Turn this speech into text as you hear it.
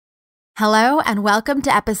Hello and welcome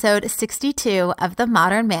to episode 62 of The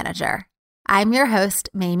Modern Manager. I'm your host,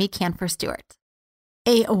 Mamie Canfer-Stewart.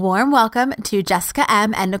 A warm welcome to Jessica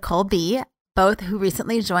M. and Nicole B., both who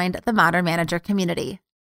recently joined the Modern Manager community.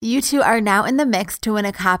 You two are now in the mix to win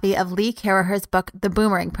a copy of Lee Caraher's book, The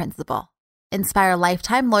Boomerang Principle. Inspire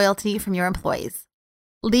lifetime loyalty from your employees.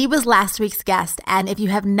 Lee was last week's guest, and if you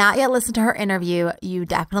have not yet listened to her interview, you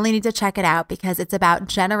definitely need to check it out because it's about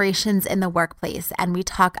generations in the workplace, and we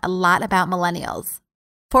talk a lot about millennials.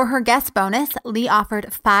 For her guest bonus, Lee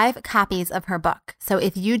offered 5 copies of her book. So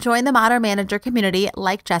if you join the Modern Manager community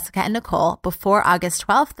like Jessica and Nicole before August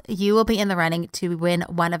 12th, you will be in the running to win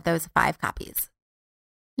one of those 5 copies.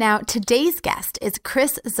 Now, today's guest is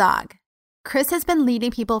Chris Zaugg. Chris has been leading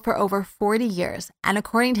people for over 40 years, and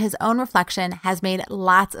according to his own reflection, has made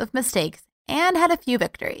lots of mistakes and had a few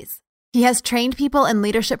victories. He has trained people in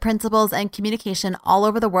leadership principles and communication all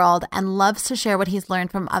over the world and loves to share what he's learned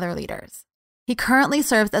from other leaders. He currently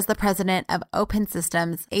serves as the president of Open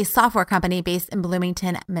Systems, a software company based in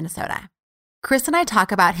Bloomington, Minnesota. Chris and I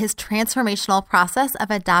talk about his transformational process of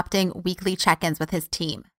adopting weekly check-ins with his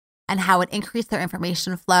team, and how it increased their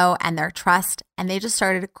information flow and their trust, and they just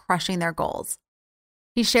started crushing their goals.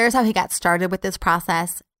 He shares how he got started with this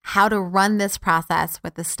process, how to run this process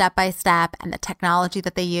with the step-by-step and the technology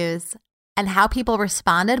that they use, and how people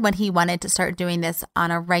responded when he wanted to start doing this on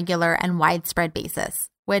a regular and widespread basis,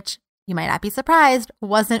 which, you might not be surprised,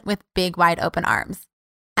 wasn't with big, wide open arms.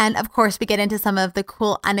 And of course, we get into some of the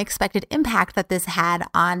cool, unexpected impact that this had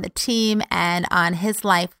on the team and on his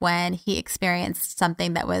life when he experienced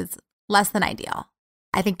something that was less than ideal.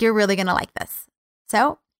 I think you're really going to like this.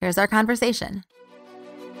 So here's our conversation.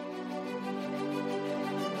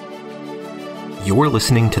 You're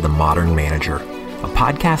listening to The Modern Manager, a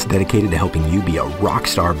podcast dedicated to helping you be a rock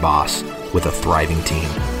star boss with a thriving team.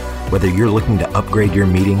 Whether you're looking to upgrade your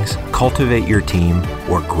meetings, cultivate your team,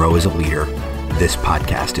 or grow as a leader, this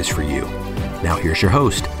podcast is for you. Now here's your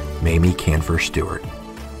host, Mamie Canfer-Stewart.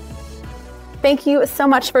 Thank you so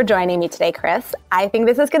much for joining me today, Chris. I think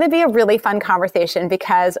this is going to be a really fun conversation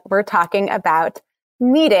because we're talking about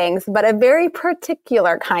meetings, but a very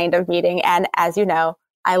particular kind of meeting. And as you know,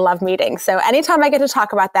 I love meetings. So anytime I get to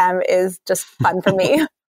talk about them is just fun for me.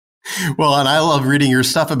 Well, and I love reading your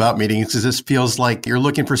stuff about meetings because this feels like you're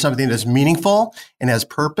looking for something that's meaningful and has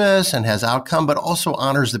purpose and has outcome, but also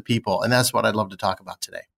honors the people. And that's what I'd love to talk about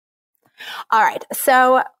today. All right.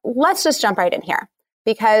 So let's just jump right in here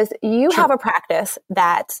because you have a practice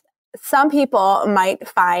that some people might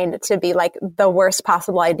find to be like the worst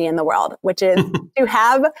possible idea in the world, which is to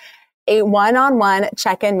have a one-on-one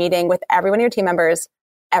check-in meeting with everyone of your team members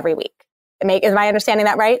every week. Is my understanding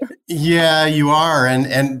that right? Yeah, you are.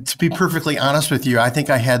 And to be perfectly honest with you, I think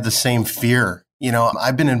I had the same fear. You know,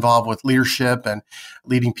 I've been involved with leadership and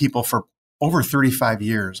leading people for over 35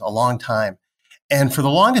 years, a long time. And for the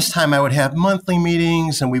longest time, I would have monthly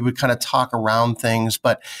meetings and we would kind of talk around things.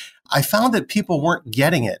 But I found that people weren't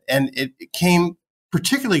getting it. And it came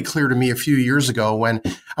particularly clear to me a few years ago when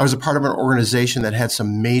I was a part of an organization that had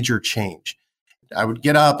some major change. I would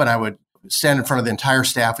get up and I would stand in front of the entire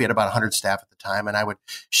staff. We had about 100 staff at the time. And I would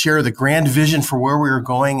share the grand vision for where we were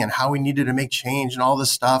going and how we needed to make change and all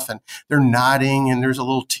this stuff. And they're nodding and there's a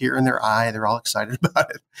little tear in their eye. They're all excited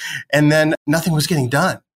about it. And then nothing was getting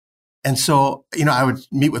done. And so, you know, I would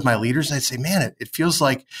meet with my leaders and I'd say, man, it feels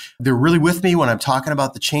like they're really with me when I'm talking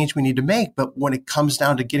about the change we need to make. But when it comes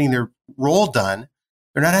down to getting their role done,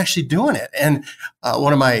 they're not actually doing it. And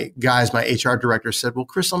one of my guys, my HR director said, well,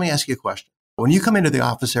 Chris, let me ask you a question. When you come into the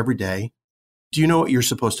office every day, do you know what you're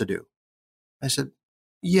supposed to do? I said,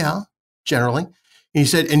 yeah, generally. And he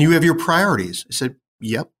said, and you have your priorities? I said,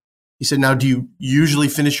 yep. He said, now, do you usually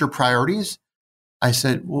finish your priorities? I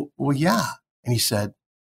said, well, yeah. And he said,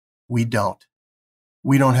 we don't.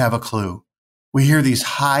 We don't have a clue. We hear these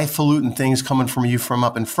highfalutin things coming from you from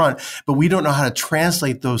up in front, but we don't know how to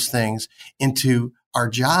translate those things into our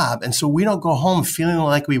job. And so we don't go home feeling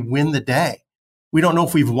like we win the day. We don't know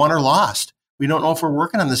if we've won or lost. We don't know if we're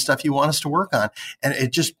working on the stuff you want us to work on. And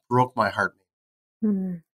it just broke my heart.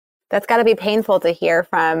 That's got to be painful to hear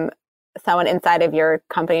from someone inside of your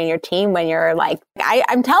company and your team when you're like,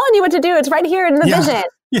 I'm telling you what to do. It's right here in the vision.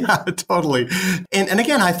 Yeah, totally. And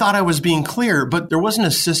again, I thought I was being clear, but there wasn't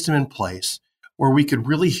a system in place where we could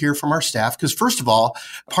really hear from our staff. Because first of all,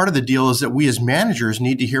 part of the deal is that we as managers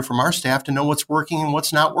need to hear from our staff to know what's working and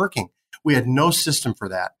what's not working. We had no system for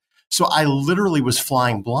that. So I literally was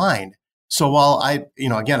flying blind. So while I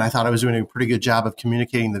thought I was doing a pretty good job of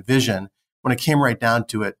communicating the vision, when it came right down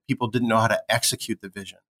to it, people didn't know how to execute the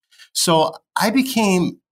vision. So I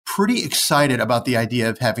became pretty excited about the idea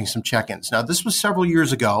of having some check-ins. Now, this was several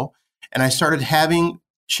years ago, And I started having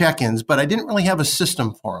check-ins, but I didn't really have a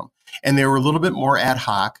system for them. And they were a little bit more ad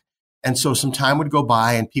hoc. And so some time would go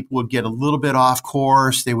by and people would get a little bit off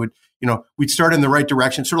course. They would, we'd start in the right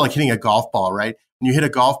direction, sort of like hitting a golf ball, right? When you hit a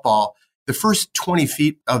golf ball, the first 20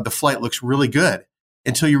 feet of the flight looks really good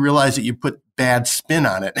until you realize that you put bad spin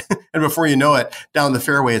on it. And before you know it, down the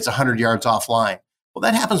fairway, it's 100 yards offline. Well,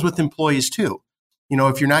 that happens with employees too.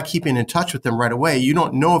 If you're not keeping in touch with them right away, you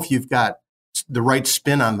don't know if you've got the right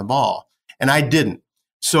spin on the ball. And I didn't.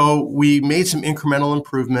 So we made some incremental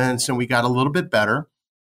improvements and we got a little bit better.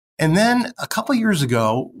 And then a couple of years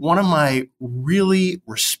ago, one of my really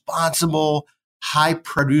responsible, high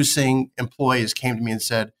producing employees came to me and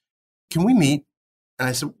said, "Can we meet?" And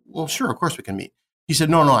I said, "Well, sure, of course we can meet." He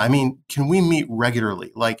said, No, I mean, can we meet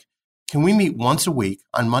regularly? Like, can we meet once a week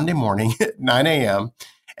on Monday morning at 9 a.m.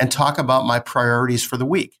 and talk about my priorities for the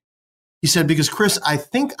week? He said, "Because Chris, I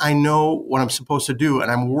think I know what I'm supposed to do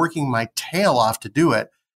and I'm working my tail off to do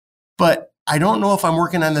it, but I don't know if I'm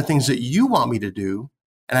working on the things that you want me to do.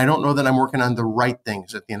 And I don't know that I'm working on the right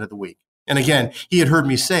things at the end of the week." And again, he had heard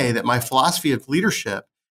me say that my philosophy of leadership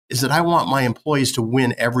is that I want my employees to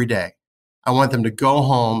win every day. I want them to go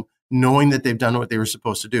home knowing that they've done what they were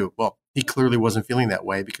supposed to do. Well, he clearly wasn't feeling that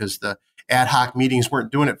way because the ad hoc meetings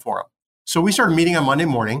weren't doing it for him. So we started meeting on Monday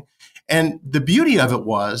morning. And the beauty of it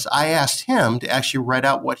was I asked him to actually write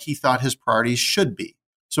out what he thought his priorities should be.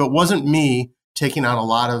 So it wasn't me taking on a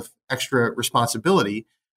lot of extra responsibility.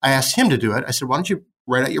 I asked him to do it. I said, "Why don't you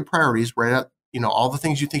write out your priorities, write out, all the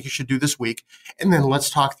things you think you should do this week, and then let's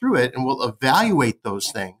talk through it and we'll evaluate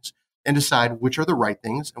those things and decide which are the right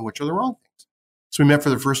things and which are the wrong things." So we met for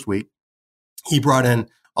the first week. He brought in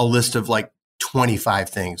a list of like 25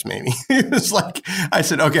 things, maybe. It was like, I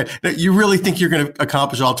said, "Okay, now you really think you're going to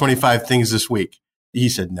accomplish all 25 things this week?" He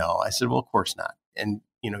said, "No." I said, "Well, of course not. And,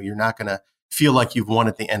 you're not going to feel like you've won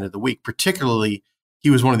at the end of the week." Particularly, he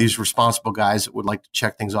was one of these responsible guys that would like to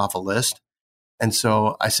check things off a list. And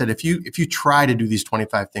so I said, if you try to do these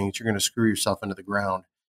 25 things, you're going to screw yourself into the ground.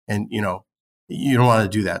 And, you don't want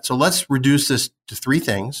to do that. So let's reduce this to 3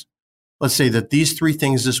 things. Let's say that these 3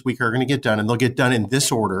 things this week are going to get done and they'll get done in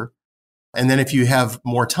this order. And then if you have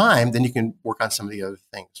more time, then you can work on some of the other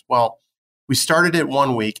things. Well, we started it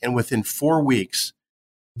 1 week and within 4 weeks,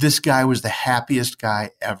 this guy was the happiest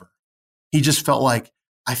guy ever. He just felt like,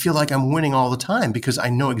 I feel like I'm winning all the time because I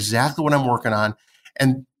know exactly what I'm working on.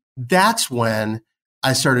 And that's when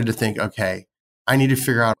I started to think, okay, I need to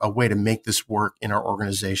figure out a way to make this work in our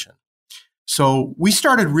organization. So we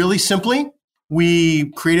started really simply.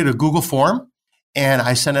 We created a Google form and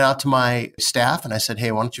I sent it out to my staff and I said,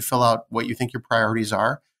 "Hey, why don't you fill out what you think your priorities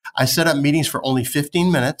are?" I set up meetings for only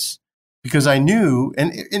 15 minutes because I knew,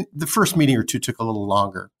 and the first meeting or two took a little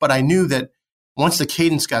longer, but I knew that once the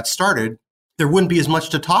cadence got started, there wouldn't be as much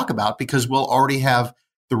to talk about because we'll already have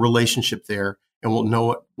the relationship there and we'll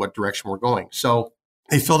know what direction we're going. So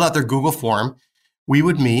they filled out their Google form. We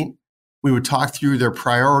would meet. We would talk through their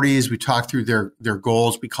priorities. We talk through their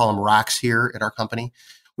goals. We call them rocks here at our company.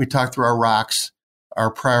 We talk through our rocks,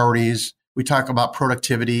 our priorities. We talk about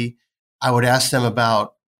productivity. I would ask them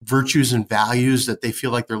about virtues and values that they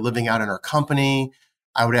feel like they're living out in our company.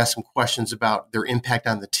 I would ask them questions about their impact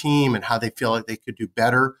on the team and how they feel like they could do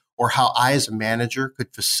better, or how I as a manager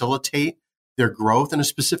could facilitate their growth in a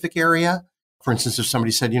specific area. For instance, if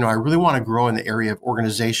somebody said, I really want to grow in the area of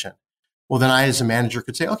organization. Well, then I as a manager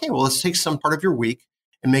could say, okay, well, let's take some part of your week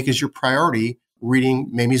and make as your priority reading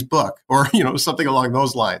Mamie's book or, something along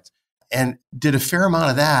those lines. And did a fair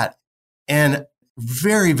amount of that. And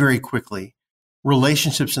very, very quickly,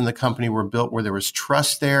 relationships in the company were built where there was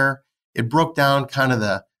trust there. It broke down kind of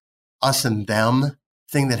the us and them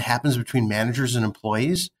thing that happens between managers and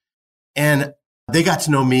employees. And they got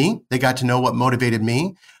to know me. They got to know what motivated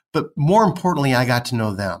me. But more importantly, I got to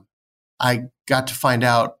know them. I got to find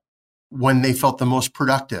out when they felt the most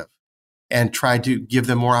productive and tried to give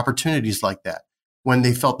them more opportunities like that, when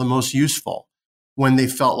they felt the most useful, when they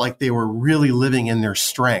felt like they were really living in their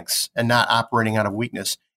strengths and not operating out of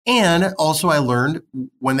weakness. And also I learned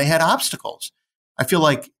when they had obstacles. I feel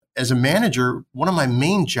like as a manager, one of my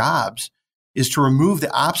main jobs is to remove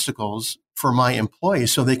the obstacles for my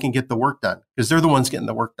employees so they can get the work done because they're the ones getting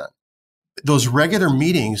the work done. Those regular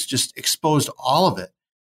meetings just exposed all of it.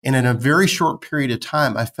 And in a very short period of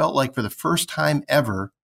time, I felt like for the first time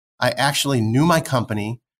ever, I actually knew my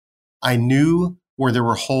company. I knew where there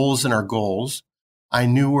were holes in our goals. I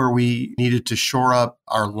knew where we needed to shore up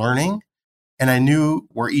our learning. And I knew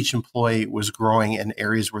where each employee was growing in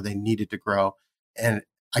areas where they needed to grow. And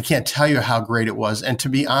I can't tell you how great it was. And to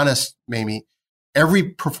be honest, Mamie, every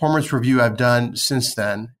performance review I've done since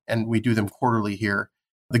then, and we do them quarterly here,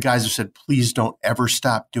 the guys have said, please don't ever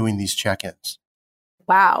stop doing these check-ins.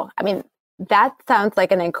 Wow. I mean, that sounds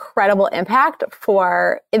like an incredible impact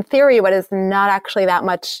for, in theory, what is not actually that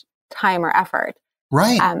much time or effort.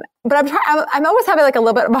 Right. But I'm always having like a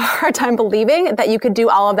little bit of a hard time believing that you could do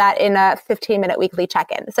all of that in a 15-minute weekly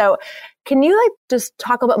check-in. So can you like just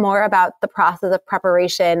talk a bit more about the process of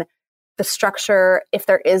preparation, the structure, if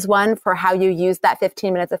there is one, for how you use that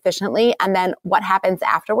 15 minutes efficiently, and then what happens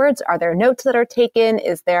afterwards? Are there notes that are taken?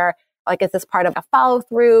 Is this part of a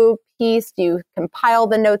follow-through piece? Do you compile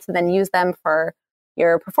the notes and then use them for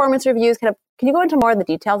your performance reviews? Can you go into more of the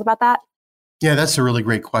details about that? Yeah, that's a really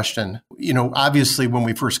great question. Obviously, when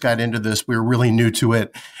we first got into this, we were really new to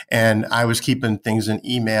it. And I was keeping things in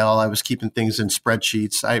email. I was keeping things in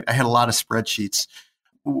spreadsheets. I had a lot of spreadsheets,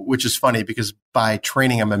 which is funny because by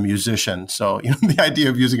training, I'm a musician. So, the idea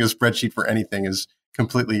of using a spreadsheet for anything is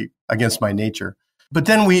completely against my nature. But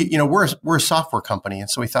then we're a software company. And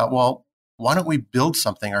so we thought, well, why don't we build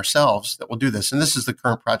something ourselves that will do this? And this is the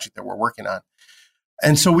current project that we're working on.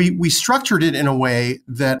 And so we structured it in a way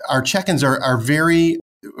that our check-ins are very,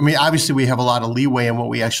 obviously we have a lot of leeway in what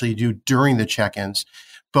we actually do during the check-ins,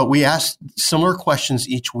 but we ask similar questions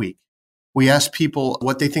each week. We ask people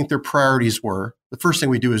what they think their priorities were. The first thing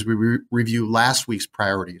we do is we review last week's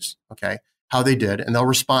priorities, okay, how they did, and they'll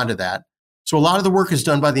respond to that. So a lot of the work is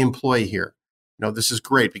done by the employee here. This is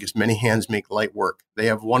great because many hands make light work. They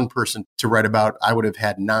have one person to write about. I would have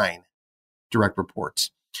had 9 direct reports.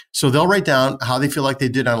 So they'll write down how they feel like they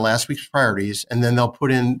did on last week's priorities, and then they'll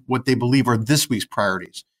put in what they believe are this week's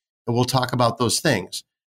priorities. And we'll talk about those things.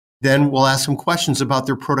 Then we'll ask them questions about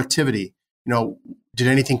their productivity. Did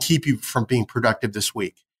anything keep you from being productive this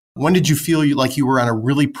week? When did you feel like you were on a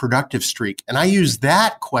really productive streak? And I use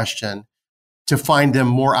that question to find them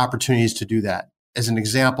more opportunities to do that. As an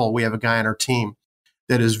example, we have a guy on our team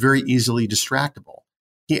that is very easily distractible.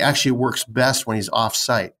 He actually works best when he's off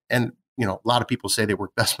site. And a lot of people say they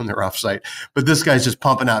work best when they're off site, but this guy's just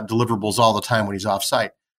pumping out deliverables all the time when he's off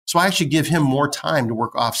site. So I actually give him more time to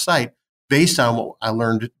work off site based on what I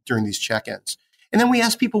learned during these check-ins. And then we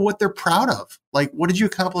ask people what they're proud of. Like, what did you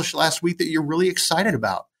accomplish last week that you're really excited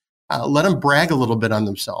about? Let them brag a little bit on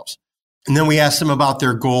themselves. And then we ask them about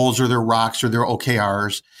their goals or their rocks or their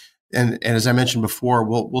OKRs. And as I mentioned before,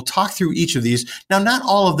 we'll talk through each of these. Now, not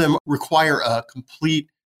all of them require a complete,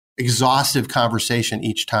 exhaustive conversation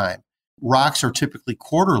each time. Rocks are typically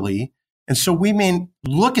quarterly, and so we may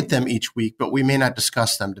look at them each week, but we may not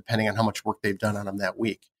discuss them depending on how much work they've done on them that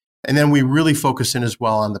week. And then we really focus in as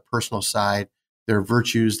well on the personal side, their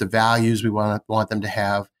virtues, the values we want them to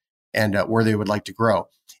have, and where they would like to grow.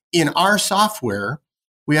 In our software,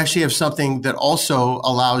 we actually have something that also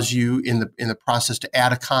allows you in the process to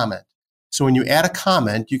add a comment. So when you add a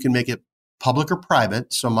comment, you can make it public or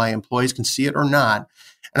private, so my employees can see it or not.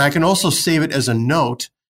 And I can also save it as a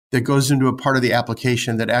note that goes into a part of the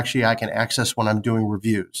application that actually I can access when I'm doing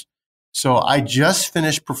reviews. So I just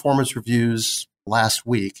finished performance reviews last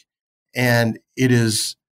week, and it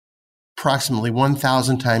is approximately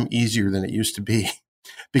 1,000 times easier than it used to be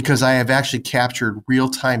because I have actually captured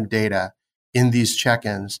real-time data in these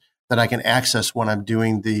check-ins that I can access when I'm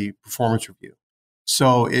doing the performance review.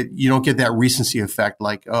 So you don't get that recency effect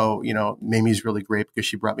like, Mamie's really great because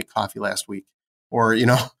she brought me coffee last week, or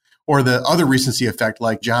the other recency effect,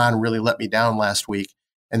 like John really let me down last week,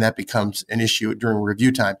 and that becomes an issue during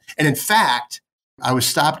review time. And in fact, I was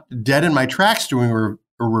stopped dead in my tracks doing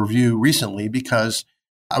a review recently because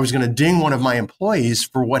I was going to ding one of my employees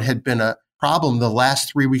for what had been a problem the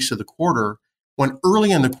last 3 weeks of the quarter, when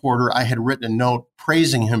early in the quarter, I had written a note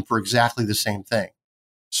praising him for exactly the same thing.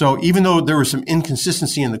 So even though there was some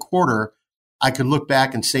inconsistency in the quarter, I could look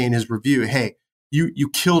back and say in his review, hey, you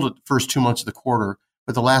killed it the first 2 months of the quarter,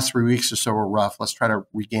 but the last 3 weeks or so were rough. Let's try to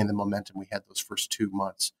regain the momentum we had those first 2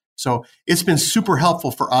 months. So it's been super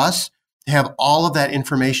helpful for us to have all of that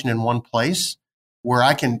information in one place where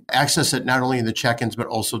I can access it not only in the check-ins, but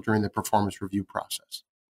also during the performance review process.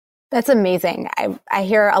 That's amazing. I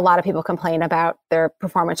hear a lot of people complain about their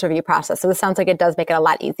performance review process. So this sounds like it does make it a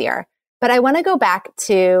lot easier. But I want to go back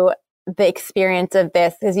to the experience of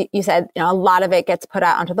this, because you said, a lot of it gets put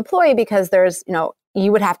out onto the employee because there's,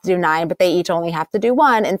 you would have to do 9, but they each only have to do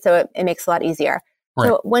 1. And so it makes it a lot easier. Right.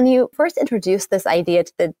 So when you first introduced this idea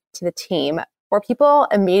to the team, were people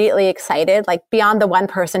immediately excited, like beyond the one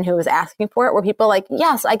person who was asking for it? Were people like,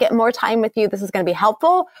 yes, I get more time with you. This is going to be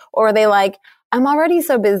helpful? Or were they like, I'm already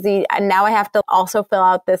so busy and now I have to also fill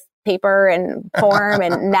out this paper and form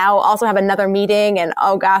and now also have another meeting and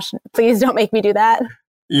oh gosh, please don't make me do that?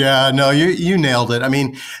 Yeah, no, you nailed it. I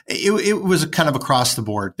mean, it was kind of across the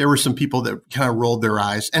board. There were some people that kind of rolled their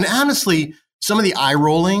eyes. And honestly, Some of the eye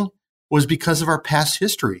rolling was because of our past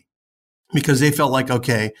history, because they felt like,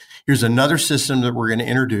 okay, here's another system that we're going to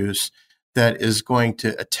introduce that is going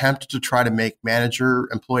to attempt to try to make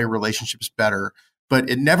manager-employee relationships better, but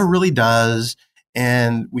it never really does.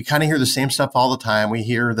 And we kind of hear the same stuff all the time. We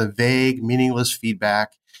hear the vague, meaningless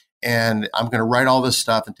feedback, and I'm going to write all this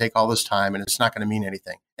stuff and take all this time, and it's not going to mean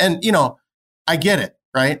anything. And, I get it,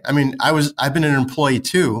 right? I mean, I've been an employee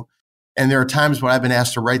too. And there are times when I've been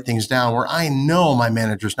asked to write things down where I know my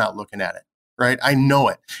manager's not looking at it, right? I know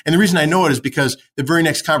it. And the reason I know it is because the very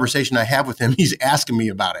next conversation I have with him, he's asking me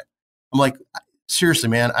about it. I'm like, seriously,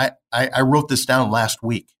 man, I wrote this down last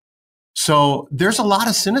week. So there's a lot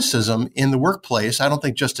of cynicism in the workplace. I don't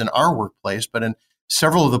think just in our workplace, but in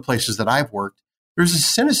several of the places that I've worked, there's a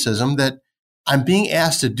cynicism that I'm being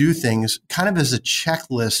asked to do things kind of as a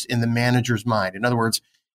checklist in the manager's mind. In other words,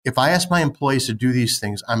 if I ask my employees to do these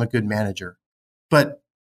things, I'm a good manager. But,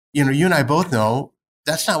 you and I both know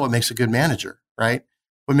that's not what makes a good manager, right?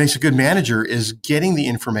 What makes a good manager is getting the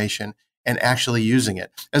information and actually using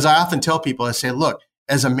it. As I often tell people, I say, look,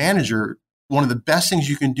 as a manager, one of the best things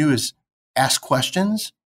you can do is ask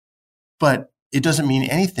questions, but it doesn't mean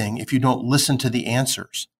anything if you don't listen to the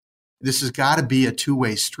answers. This has got to be a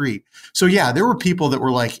two-way street. So yeah, there were people that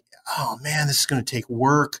were like, oh man, this is going to take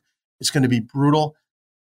work. It's going to be brutal.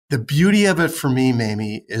 The beauty of it for me,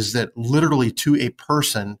 Mamie, is that literally to a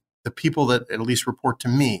person, the people that at least report to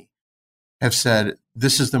me have said,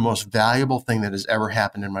 this is the most valuable thing that has ever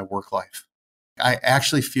happened in my work life. I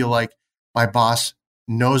actually feel like my boss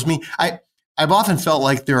knows me. I've often felt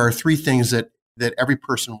like there are three things that every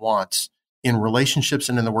person wants in relationships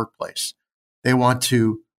and in the workplace. They want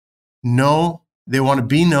to know, they want to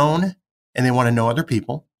be known, and they want to know other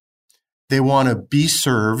people. They want to be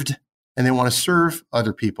served, and they want to serve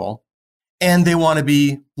other people, and they want to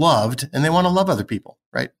be loved, and they want to love other people,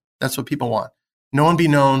 right? That's what people want. Know and be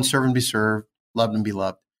known, serve and be served, loved and be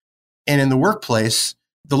loved. And in the workplace,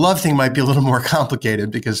 the love thing might be a little more complicated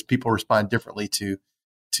because people respond differently to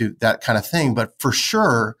that kind of thing. But for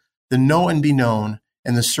sure, the know and be known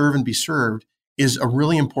and the serve and be served is a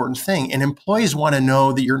really important thing. And employees want to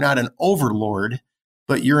know that you're not an overlord,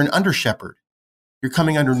 but you're an under shepherd. You're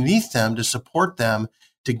coming underneath them to support them,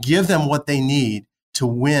 to give them what they need to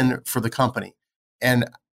win for the company. And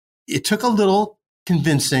it took a little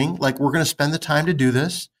convincing, like we're going to spend the time to do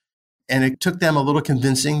this. And it took them a little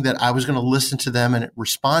convincing that I was going to listen to them and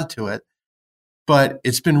respond to it. But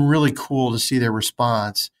it's been really cool to see their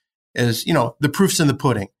response as, the proof's in the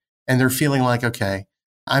pudding. And they're feeling like, okay,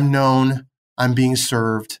 I'm known, I'm being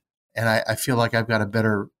served, and I feel like I've got a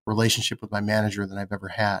better relationship with my manager than I've ever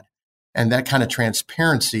had. And that kind of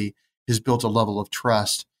transparency has built a level of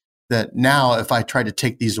trust that now if I tried to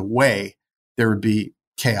take these away, there would be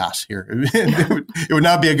chaos here. It would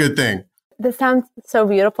not be a good thing. This sounds so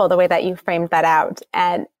beautiful, the way that you framed that out.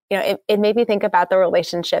 And, it made me think about the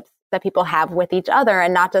relationships that people have with each other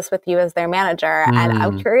and not just with you as their manager. And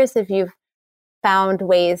I'm curious if you've found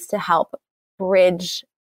ways to help bridge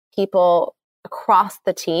people across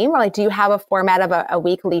the team, or like, do you have a format of a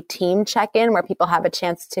weekly team check-in where people have a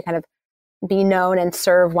chance to kind of be known and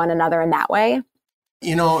serve one another in that way?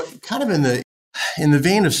 Kind of in the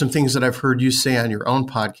vein of some things that I've heard you say on your own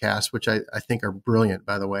podcast, which I think are brilliant,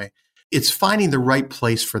 by the way, it's finding the right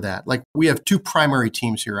place for that. Like we have two primary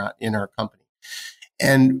teams here in our company.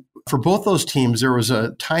 And for both those teams, there was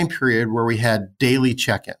a time period where we had daily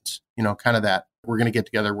check-ins, kind of that we're going to get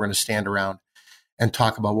together, we're going to stand around and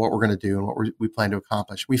talk about what we're going to do and what we plan to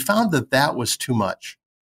accomplish. We found that was too much,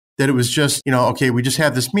 that it was just, okay, we just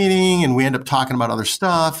have this meeting and we end up talking about other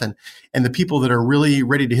stuff. And the people that are really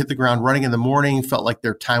ready to hit the ground running in the morning felt like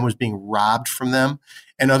their time was being robbed from them.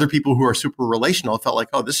 And other people who are super relational felt like,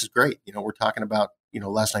 oh, this is great. We're talking about,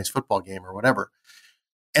 last night's football game or whatever.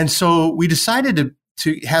 And so we decided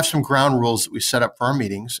to have some ground rules that we set up for our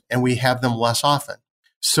meetings, and we have them less often.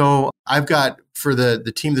 So I've got, for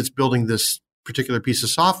the team that's building this particular piece of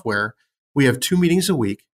software, we have 2 meetings a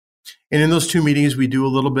week. And in those 2 meetings, we do a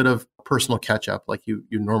little bit of personal catch up like you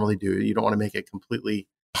normally do. You don't want to make it completely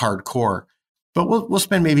hardcore, but we'll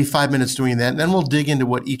spend maybe 5 minutes doing that. And then we'll dig into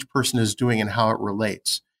what each person is doing and how it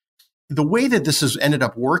relates. The way that this has ended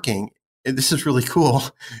up working, and this is really cool,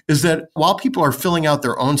 is that while people are filling out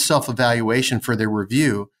their own self-evaluation for their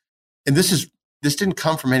review, and this didn't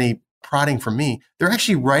come from any prodding from me, they're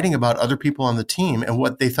actually writing about other people on the team and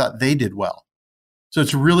what they thought they did well. So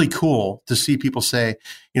it's really cool to see people say,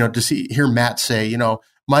 hear Matt say,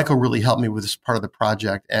 Michael really helped me with this part of the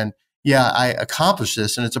project. And yeah, I accomplished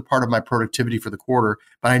this and it's a part of my productivity for the quarter,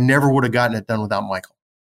 but I never would have gotten it done without Michael.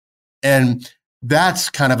 And that's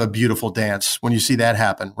kind of a beautiful dance when you see that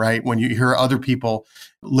happen, right? When you hear other people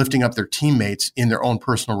lifting up their teammates in their own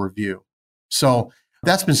personal review. So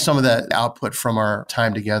that's been some of that output from our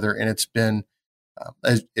time together. And it's been,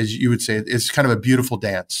 as you would say, it's kind of a beautiful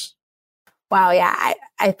dance. Wow. Yeah.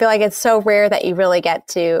 I feel like it's so rare that you really get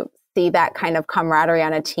to see that kind of camaraderie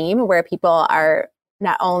on a team where people are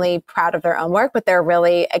not only proud of their own work, but they're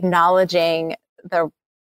really acknowledging the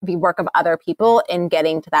work of other people in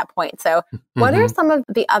getting to that point. So what are some of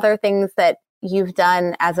the other things that you've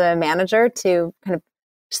done as a manager to kind of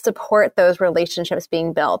support those relationships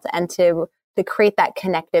being built and to create that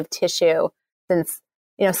connective tissue? Since,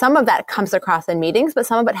 some of that comes across in meetings, but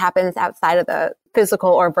some of it happens outside of the physical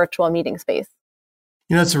or virtual meeting space.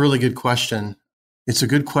 It's a really good question. It's a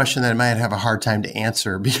good question that I might have a hard time to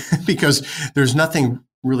answer because there's nothing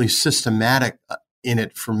really systematic in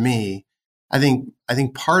it for me. I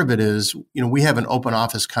think part of it is, we have an open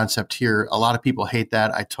office concept here. A lot of people hate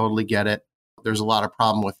that. I totally get it. There's a lot of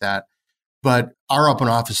problem with that. But our open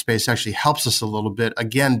office space actually helps us a little bit,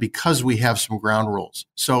 again, because we have some ground rules.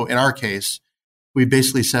 So in our case, we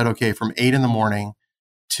basically said, okay, from 8 in the morning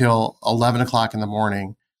till 11 o'clock in the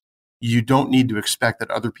morning, you don't need to expect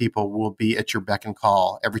that other people will be at your beck and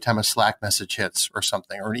call every time a Slack message hits or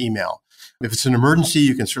something, or an email. If it's an emergency,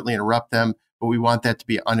 you can certainly interrupt them, but we want that to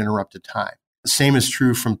be uninterrupted time. The same is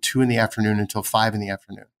true from 2 in the afternoon until 5 in the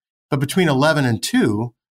afternoon. But between 11 and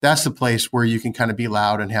 2, that's the place where you can kind of be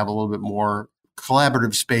loud and have a little bit more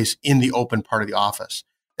collaborative space in the open part of the office.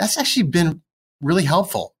 That's actually been really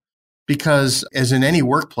helpful because, as in any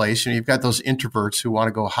workplace, you've got those introverts who want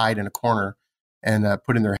to go hide in a corner and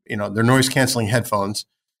put in their noise canceling headphones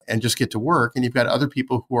and just get to work. And you've got other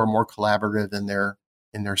people who are more collaborative in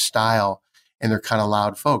their style, and they're kind of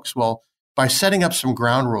loud folks. Well, by setting up some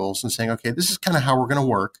ground rules and saying, okay, this is kind of how we're going to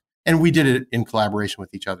work. And we did it in collaboration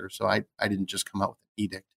with each other. So I didn't just come out with an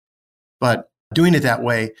edict. But doing it that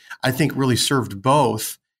way, I think really served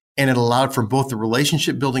both. And it allowed for both the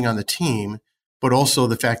relationship building on the team, but also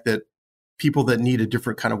the fact that people that need a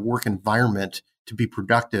different kind of work environment to be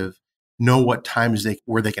productive know what times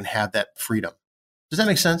where they can have that freedom. Does that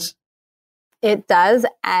make sense? It does.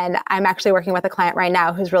 And I'm actually working with a client right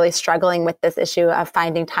now who's really struggling with this issue of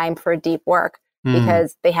finding time for deep work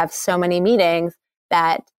because they have so many meetings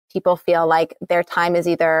that people feel like their time is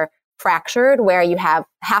either fractured, where you have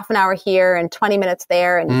half an hour here and 20 minutes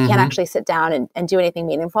there, and you can't actually sit down and do anything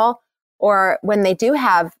meaningful. Or when they do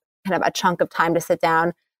have kind of a chunk of time to sit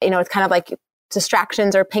down, it's kind of like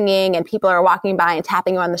distractions are pinging and people are walking by and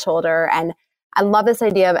tapping you on the shoulder. And I love this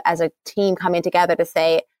idea of, as a team, coming together to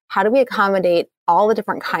say, how do we accommodate all the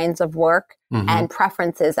different kinds of work and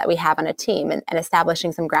preferences that we have on a team, and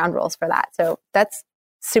establishing some ground rules for that. So that's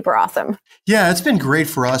super awesome. Yeah, it's been great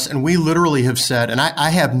for us. And we literally have said, and I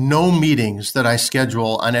have no meetings that I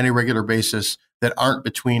schedule on any regular basis that aren't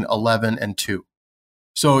between 11 and 2.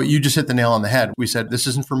 So you just hit the nail on the head. We said, this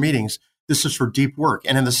isn't for meetings. This is for deep work.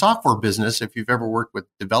 And in the software business, if you've ever worked with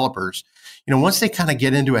developers, once they kind of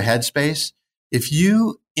get into a headspace, if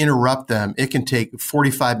you interrupt them, it can take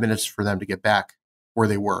 45 minutes for them to get back where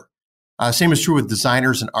they were. Same is true with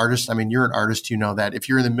designers and artists. I mean, you're an artist, you know that. If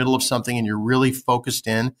you're in the middle of something and you're really focused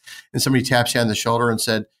in, and somebody taps you on the shoulder and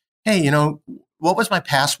said, hey, what was my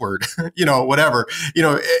password? Whatever.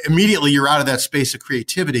 Immediately you're out of that space of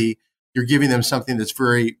creativity. You're giving them something that's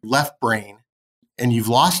very left brain, and you've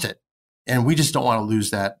lost it. And we just don't want to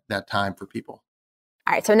lose that time for people.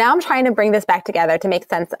 All right. So now I'm trying to bring this back together to make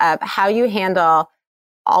sense of how you handle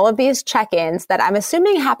all of these check-ins that I'm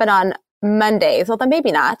assuming happen on Mondays, although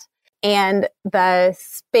maybe not, and the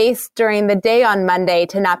space during the day on Monday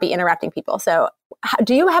to not be interrupting people. So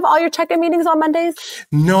do you have all your check-in meetings on Mondays?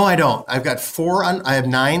 No, I don't. I have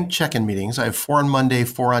 9 check-in meetings. I have 4 on Monday,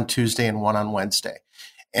 4 on Tuesday, and 1 on Wednesday.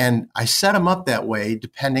 And I set them up that way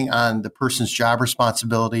depending on the person's job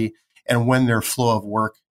responsibility and when their flow of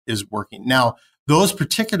work is working. Now, those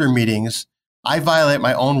particular meetings, I violate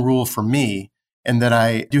my own rule for me, and that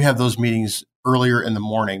I do have those meetings earlier in the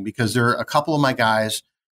morning, because there are a couple of my guys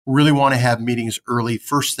who really want to have meetings early,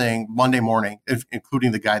 first thing, Monday morning,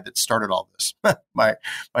 including the guy that started all this, my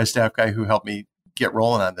staff guy who helped me get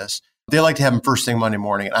rolling on this. They like to have them first thing Monday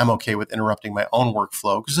morning, and I'm okay with interrupting my own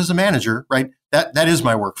workflow, because as a manager, right, that is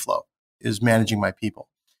my workflow, is managing my people.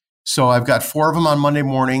 So I've got 4 of them on Monday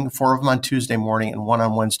morning, 4 of them on Tuesday morning, and 1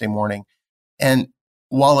 on Wednesday morning. And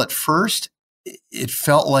while at first it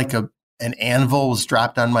felt like an anvil was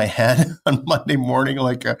dropped on my head on Monday morning,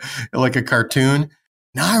 like a cartoon,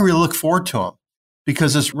 now I really look forward to them,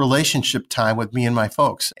 because it's relationship time with me and my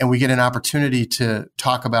folks. And we get an opportunity to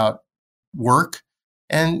talk about work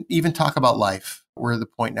and even talk about life. We're at the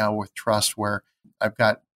point now with trust where I've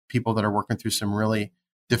got people that are working through some really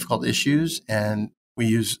difficult issues, and we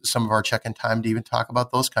use some of our check-in time to even talk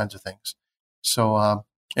about those kinds of things. So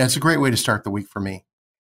yeah, it's a great way to start the week for me.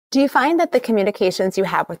 Do you find that the communications you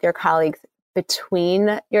have with your colleagues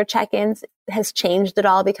between your check-ins has changed at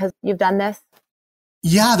all because you've done this?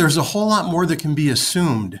 Yeah, there's a whole lot more that can be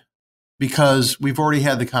assumed because we've already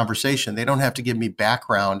had the conversation. They don't have to give me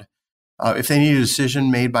background. If they need a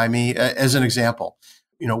decision made by me, as an example,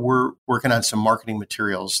 we're working on some marketing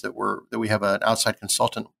materials that we have an outside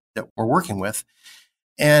consultant that we're working with.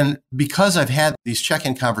 And because I've had these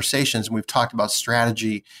check-in conversations and we've talked about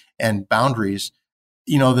strategy and boundaries,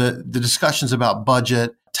 the discussions about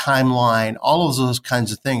budget, timeline, all of those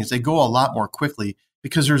kinds of things, they go a lot more quickly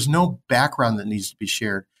because there's no background that needs to be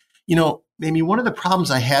shared. Maybe one of the problems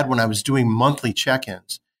I had when I was doing monthly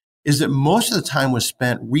check-ins is that most of the time was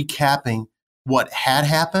spent recapping what had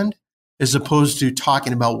happened as opposed to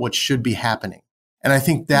talking about what should be happening. And I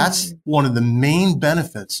think that's one of the main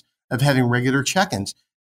benefits of having regular check-ins.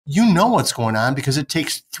 You know what's going on because it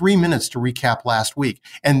takes 3 minutes to recap last week.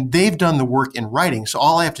 And they've done the work in writing. So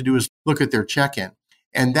all I have to do is look at their check-in.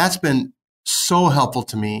 And that's been so helpful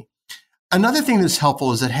to me. Another thing that's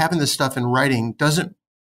helpful is that having this stuff in writing doesn't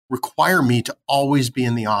require me to always be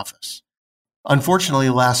in the office. Unfortunately,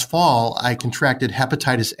 last fall, I contracted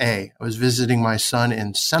hepatitis A. I was visiting my son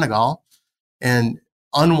in Senegal and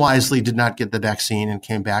unwisely did not get the vaccine and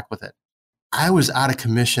came back with it. I was out of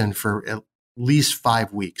commission for at least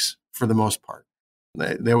 5 weeks for the most part.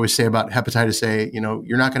 They always say about hepatitis A,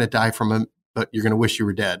 you're not going to die from it, but you're going to wish you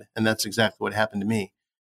were dead. And that's exactly what happened to me.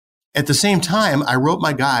 At the same time, I wrote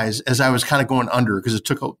my guys as I was kind of going under because it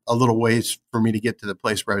took a little ways for me to get to the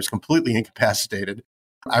place where I was completely incapacitated.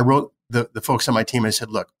 I wrote the folks on my team. I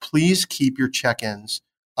said, look, please keep your check-ins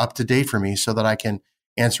up to date for me so that I can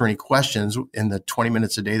answer any questions in the 20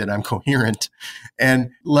 minutes a day that I'm coherent,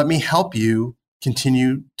 and let me help you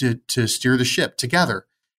continue to steer the ship together.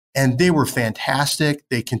 And they were fantastic.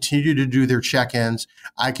 They continued to do their check-ins.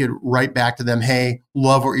 I could write back to them, hey,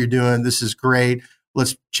 love what you're doing. This is great.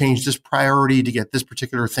 Let's change this priority to get this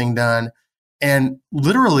particular thing done. And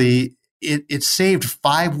literally, it saved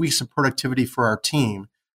 5 weeks of productivity for our team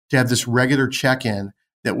to have this regular check-in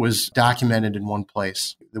that was documented in one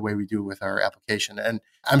place, the way we do with our application. And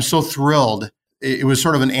I'm so thrilled. It was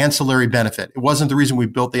sort of an ancillary benefit. It wasn't the reason we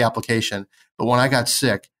built the application, but when I got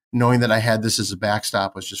sick, knowing that I had this as a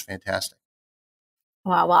backstop was just fantastic.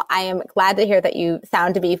 Wow. Well, I am glad to hear that you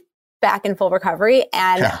sound to be back in full recovery.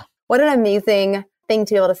 And what an amazing thing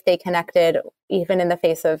to be able to stay connected, even in the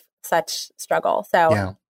face of such struggle.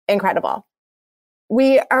 So incredible.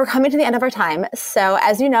 We are coming to the end of our time. So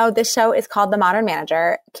as you know, this show is called The Modern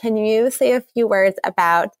Manager. Can you say a few words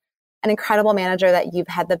about an incredible manager that you've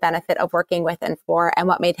had the benefit of working with and for, and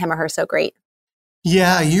what made him or her so great?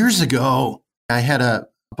 Yeah, years ago, I had a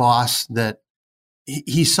boss that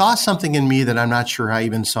he saw something in me that I'm not sure I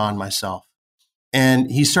even saw in myself. And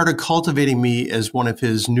he started cultivating me as one of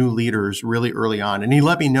his new leaders really early on. And he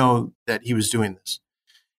let me know that he was doing this.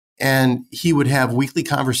 And he would have weekly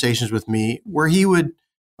conversations with me where he would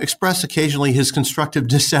express occasionally his constructive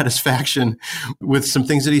dissatisfaction with some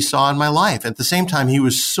things that he saw in my life. At the same time, he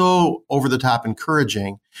was so over the top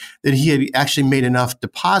encouraging that he had actually made enough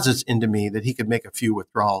deposits into me that he could make a few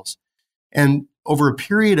withdrawals. And over a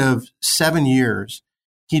period of 7 years,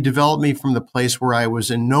 he developed me from the place where I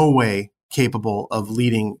was in no way capable of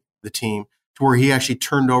leading the team to where he actually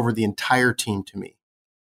turned over the entire team to me.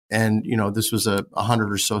 And, this was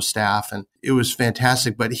 100 or so staff, and it was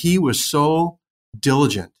fantastic. But he was so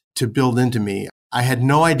diligent to build into me. I had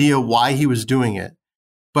no idea why he was doing it,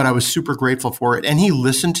 but I was super grateful for it. And he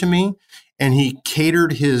listened to me, and he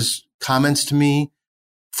catered his comments to me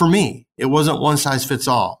for me. It wasn't one size fits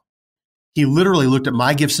all. He literally looked at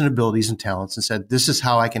my gifts and abilities and talents and said, this is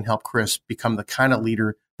how I can help Chris become the kind of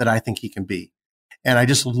leader that I think he can be. And I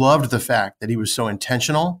just loved the fact that he was so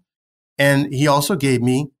intentional. And he also gave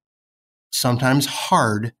me sometimes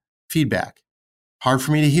hard feedback, hard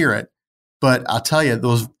for me to hear it. But I'll tell you,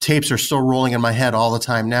 those tapes are still rolling in my head all the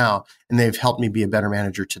time now, and they've helped me be a better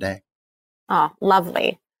manager today. Oh,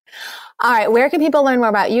 lovely. All right. Where can people learn more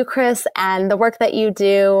about you, Chris, and the work that you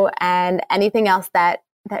do and anything else that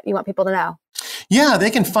you want people to know? Yeah,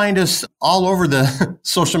 they can find us all over the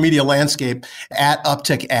social media landscape at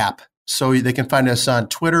Uptick App. So they can find us on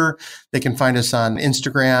Twitter, they can find us on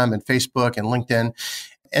Instagram and Facebook and LinkedIn.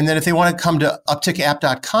 And then if they want to come to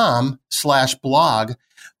uptickapp.com/blog,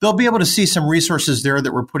 they'll be able to see some resources there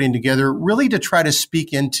that we're putting together really to try to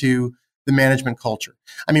speak into the management culture.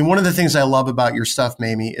 I mean, one of the things I love about your stuff,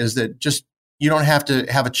 Mamie, is that just you don't have to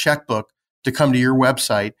have a checkbook to come to your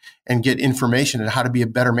website and get information on how to be a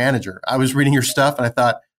better manager. I was reading your stuff and I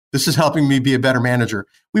thought, this is helping me be a better manager.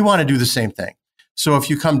 We want to do the same thing. So if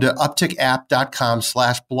you come to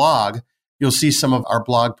uptickapp.com/blog, you'll see some of our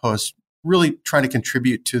blog posts really trying to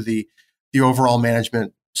contribute to the overall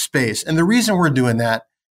management space. And the reason we're doing that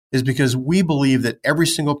is because we believe that every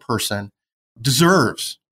single person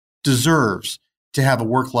deserves to have a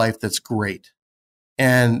work life that's great.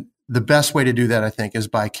 And the best way to do that, I think, is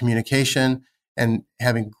by communication and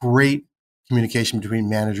having great communication between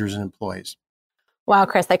managers and employees. Wow,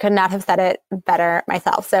 Chris, I could not have said it better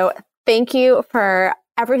myself. So thank you for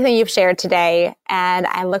everything you've shared today. And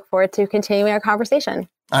I look forward to continuing our conversation.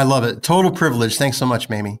 I love it. Total privilege. Thanks so much,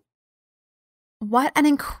 Mamie. What an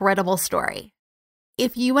incredible story.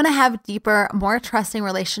 If you want to have deeper, more trusting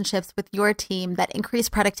relationships with your team that increase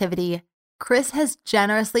productivity, Chris has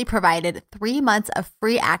generously provided 3 months of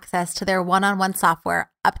free access to their one-on-one software,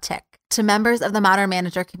 Uptick, to members of the Modern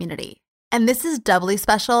Manager community. And this is doubly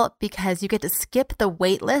special because you get to skip the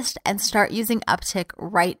wait list and start using Uptick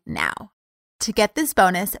right now. To get this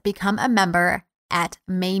bonus, become a member at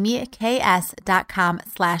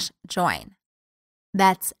mamieks.com/join.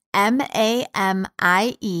 That's MAMIE,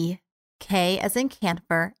 K as in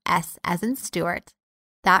Canfor, S as in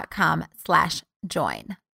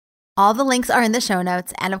Stewart.com/join. All the links are in the show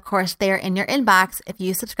notes, and of course, they are in your inbox if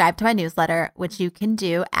you subscribe to my newsletter, which you can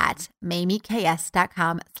do at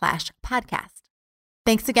mamieks.com/podcast.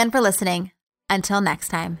 Thanks again for listening. Until next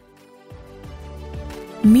time.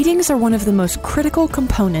 Meetings are one of the most critical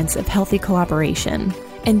components of healthy collaboration,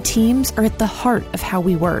 and teams are at the heart of how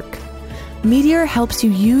we work. Meteor helps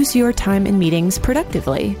you use your time in meetings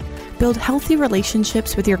productively, build healthy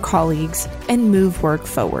relationships with your colleagues, and move work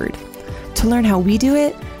forward. To learn how we do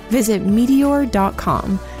it, visit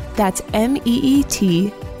meteor.com. That's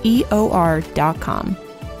MEETEOR.com.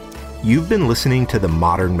 You've been listening to The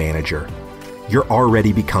Modern Manager. You're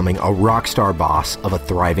already becoming a rockstar boss of a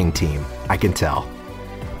thriving team, I can tell.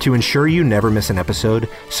 To ensure you never miss an episode,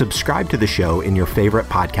 subscribe to the show in your favorite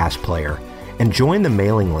podcast player and join the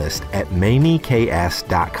mailing list at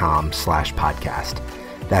mamieks.com/podcast.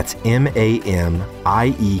 That's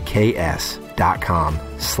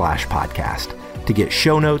MAMIEKS.com/podcast to get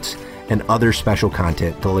show notes and other special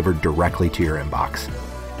content delivered directly to your inbox.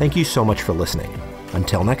 Thank you so much for listening.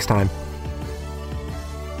 Until next time.